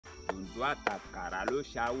Dòdò àtàkàrà ló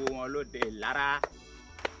ṣàwó wọn lóde lára.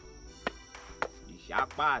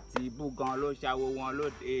 Ìṣápá àti búgan ló ṣàwó wọn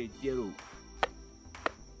lóde ìjẹrò.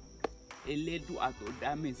 Elédùà tó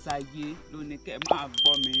dá mi sáyé ló ní kẹ́ máa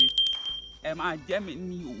gbọ́ mi. Ẹ máa jẹ́ mi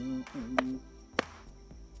ní òwú.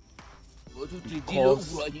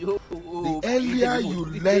 Because the earlier you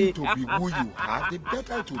learn to be who you are, the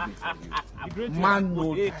better it will be for you. Man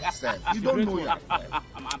knows himself. You don't know yourself.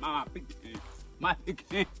 My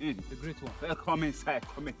Pikin. The great one. Come inside.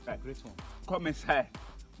 Great one. Come inside.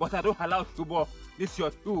 But I don't allow to go. This your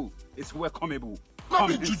tool is welcomeable. Not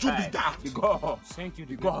be juju be that. The gods. Thank you.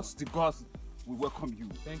 The gods will welcome you.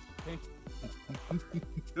 Thank you.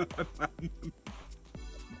 The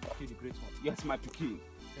great one. Yes, my Pikin.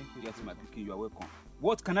 Thank you. Yes, my Pikin, you are welcome.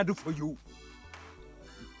 What can I do for you?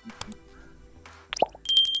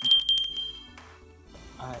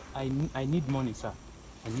 I need money, sir.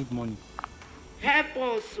 I need money. Help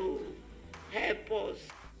us, oh. Help us.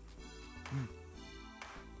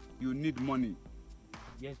 You need money.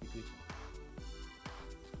 Yes, the great one.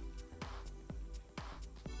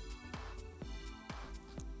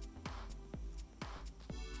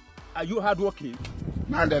 Are you hardworking?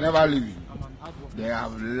 Man, they never leave you. I'm an hard worker. They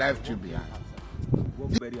have left you behind.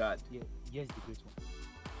 Work very hard. Yes, the great one.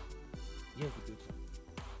 Yes, the great one.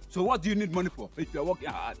 So what do you need money for if you're working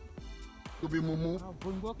hard? To be mumu. I've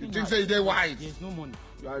been working You think hard. say they wise? There's no money.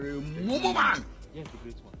 You are a mumu man. Yes, the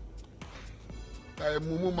great one. You are a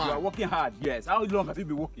mumu You are man. working hard, yes. How long have you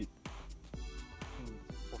been working?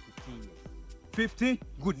 For 15 years. 15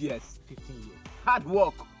 good years. 15 years. Hard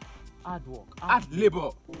work, Hard work. hard labor.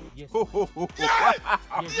 Yes. Ho, ho, ho, ho.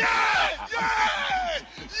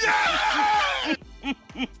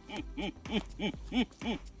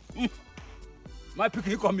 My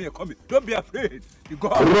Pikin, come here. Don't be afraid. You go.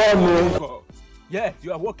 Run. Yes,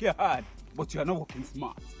 you are working hard, but you are not working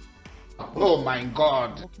smart. Oh my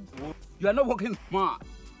God. You are not working smart.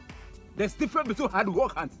 There's difference between hard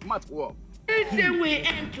work and smart work. Anything we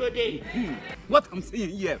end today. What I'm saying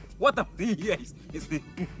here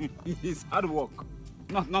is hard work,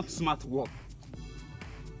 not smart work.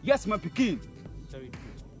 Yes, my Pikin. Sorry, the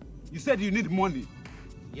great one. You said you need money.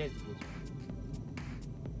 Yes, the great one.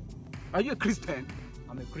 Are you a Christian?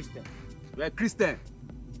 I'm a Christian. You're a Christian.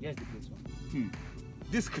 Yes, the great one.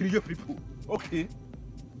 These Creole people. Okay.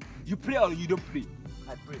 You pray or you don't pray?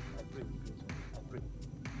 I pray, the great one. I pray.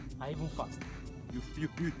 I even fast.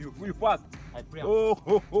 You fast. I pray. Oh,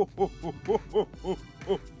 ho, ho, ho, ho, ho, ho, ho,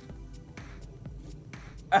 ho.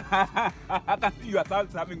 I can see you are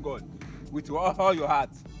serving God with all your heart.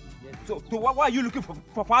 Yes. So why are you looking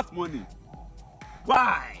for fast money?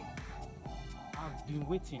 Why? I've been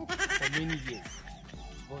waiting for many years,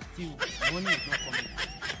 but still money is not coming.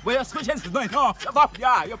 But your patience is not enough. Shut up.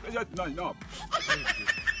 Yeah, your patience is not enough. Sorry, the great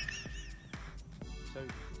one. Sorry.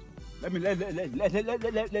 Let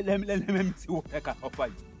me see what I can offer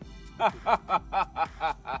you.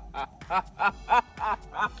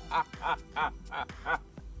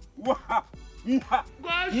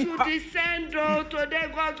 God should descend, oh,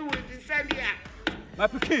 today God will descend here. My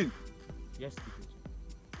Pikin, Yes, the great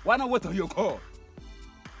one. why not wait on your call?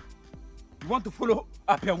 You want to follow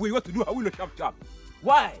up and we want to do a will sharp.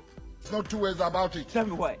 Why? There's no two ways about it. Tell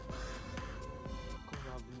me why. Because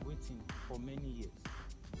I've been waiting for many years.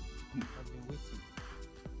 I've been waiting.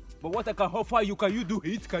 But what I can offer you, can you do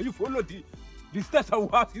it? Can you follow the steps I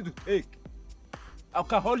will ask you to take? I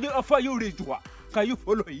can only offer you ritual. Can you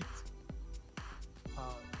follow it?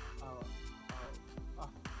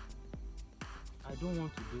 I don't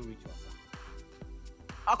want to do ritual, sir.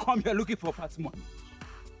 How come you're looking for fast money?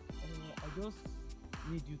 I just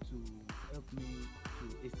need you to help me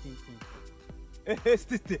to esteem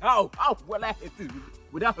things. How will I hate it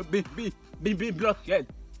without being bloodshed?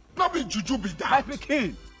 Not be juju be My that.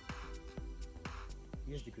 Pikin,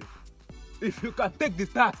 Yes, the great. if you can take this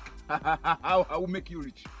task, I will make you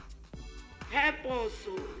rich. Help us,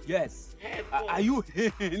 oh. Yes. Help us. Are you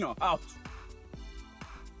in or out?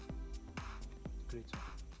 Great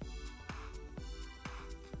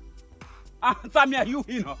one. Answer me, are you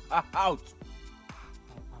in or out?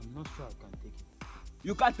 I'm not sure I can take it.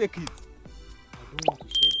 You can't take it. I don't want to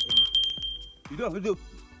shed anything. You don't do.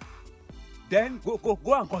 Then go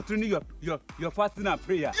and continue your fasting and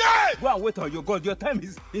prayer. Yeah! Go and wait on your God. Your time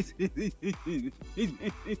is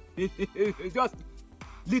just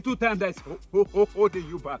little time that is holding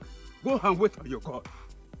you back. Go and wait on your God.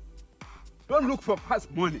 Don't look for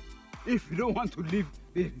fast money if you don't want to live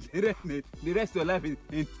the rest of your life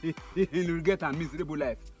in regret and miserable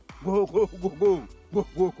life. Go.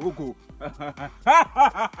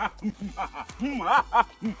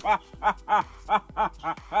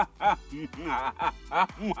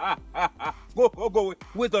 Go,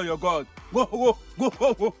 wait on your God. Go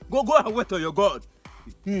and wait on your God.